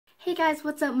Hey guys,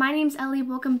 what's up? My name's Ellie.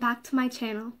 Welcome back to my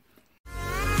channel.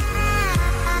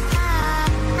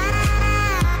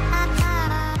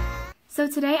 So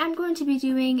today I'm going to be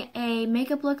doing a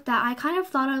makeup look that I kind of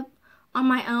thought of on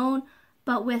my own,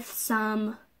 but with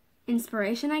some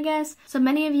inspiration, I guess. So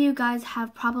many of you guys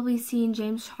have probably seen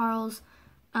James Charles'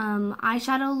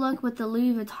 eyeshadow look with the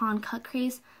Louis Vuitton cut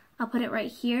crease. I'll put it right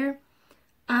here.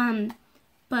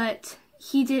 But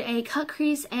he did a cut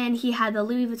crease and he had the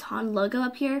Louis Vuitton logo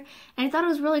up here, and I thought it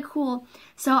was really cool.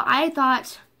 So I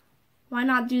thought, why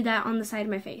not do that on the side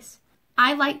of my face?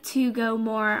 I like to go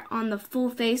more on the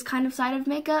full face kind of side of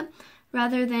makeup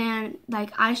rather than like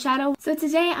eyeshadow. So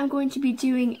today I'm going to be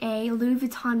doing a Louis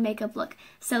Vuitton makeup look.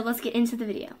 So let's get into the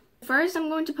video. First I'm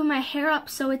going to put my hair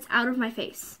up so it's out of my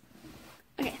face.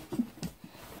 Okay.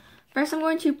 First I'm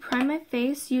going to prime my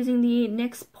face using the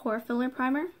NYX Pore Filler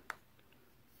Primer.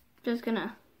 Just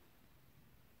gonna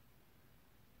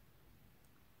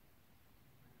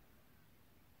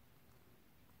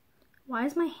Why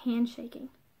is my hand shaking?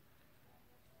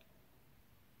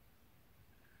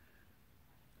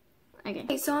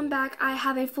 Okay, so I'm back. I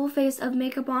have a full face of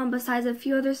makeup on besides a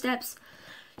few other steps.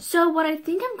 So what I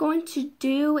think I'm going to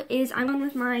do is I'm going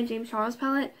with my James Charles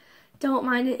palette. Don't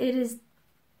mind it, it is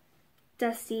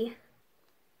dusty.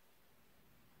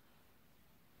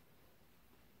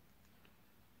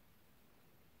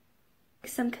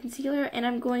 Some concealer, and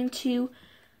I'm going to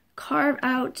carve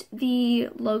out the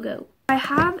logo. I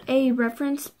have a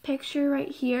reference picture right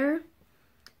here.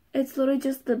 It's literally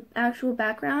just the actual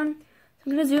background. So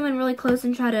I'm going to zoom in really close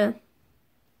and try to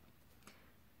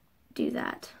do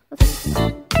that.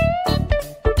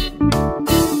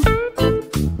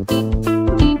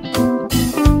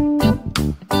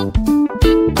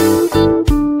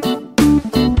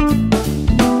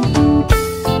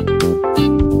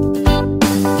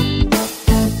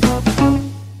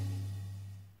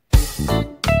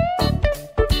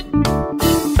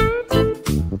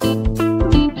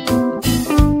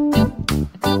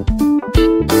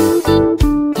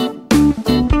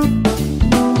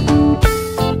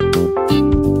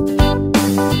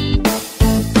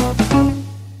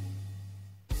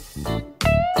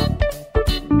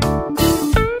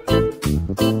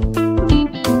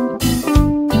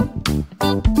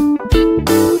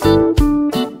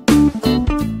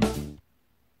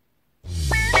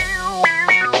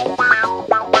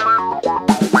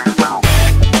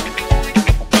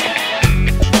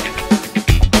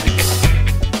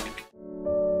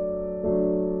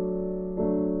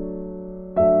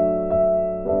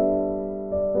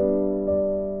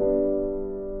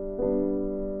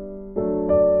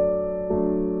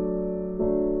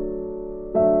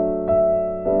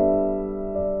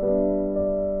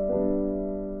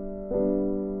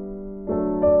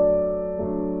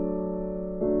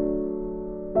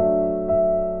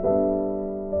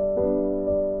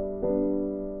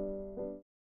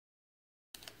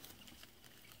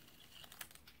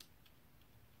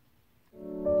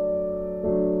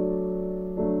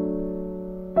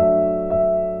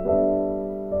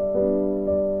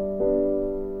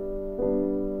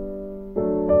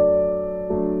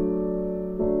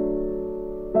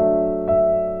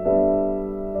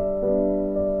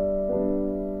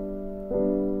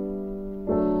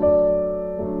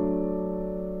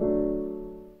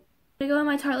 I'm going to go in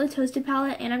my Tartelette Toasted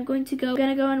palette, and I'm going to go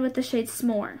in with the shade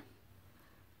S'more.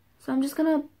 So I'm just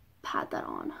going to pat that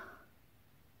on.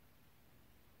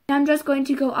 I'm just going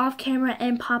to go off camera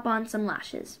and pop on some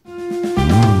lashes.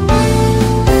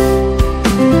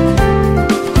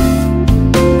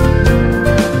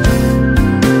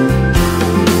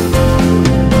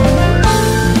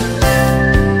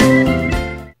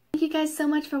 So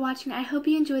much for watching. I hope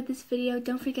you enjoyed this video.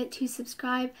 Don't forget to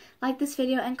subscribe, like this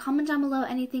video, and comment down below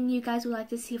anything you guys would like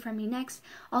to see from me next.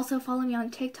 Also follow me on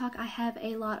TikTok. I have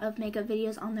a lot of makeup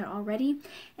videos on there already,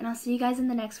 and I'll see you guys in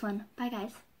the next one. Bye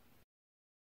guys.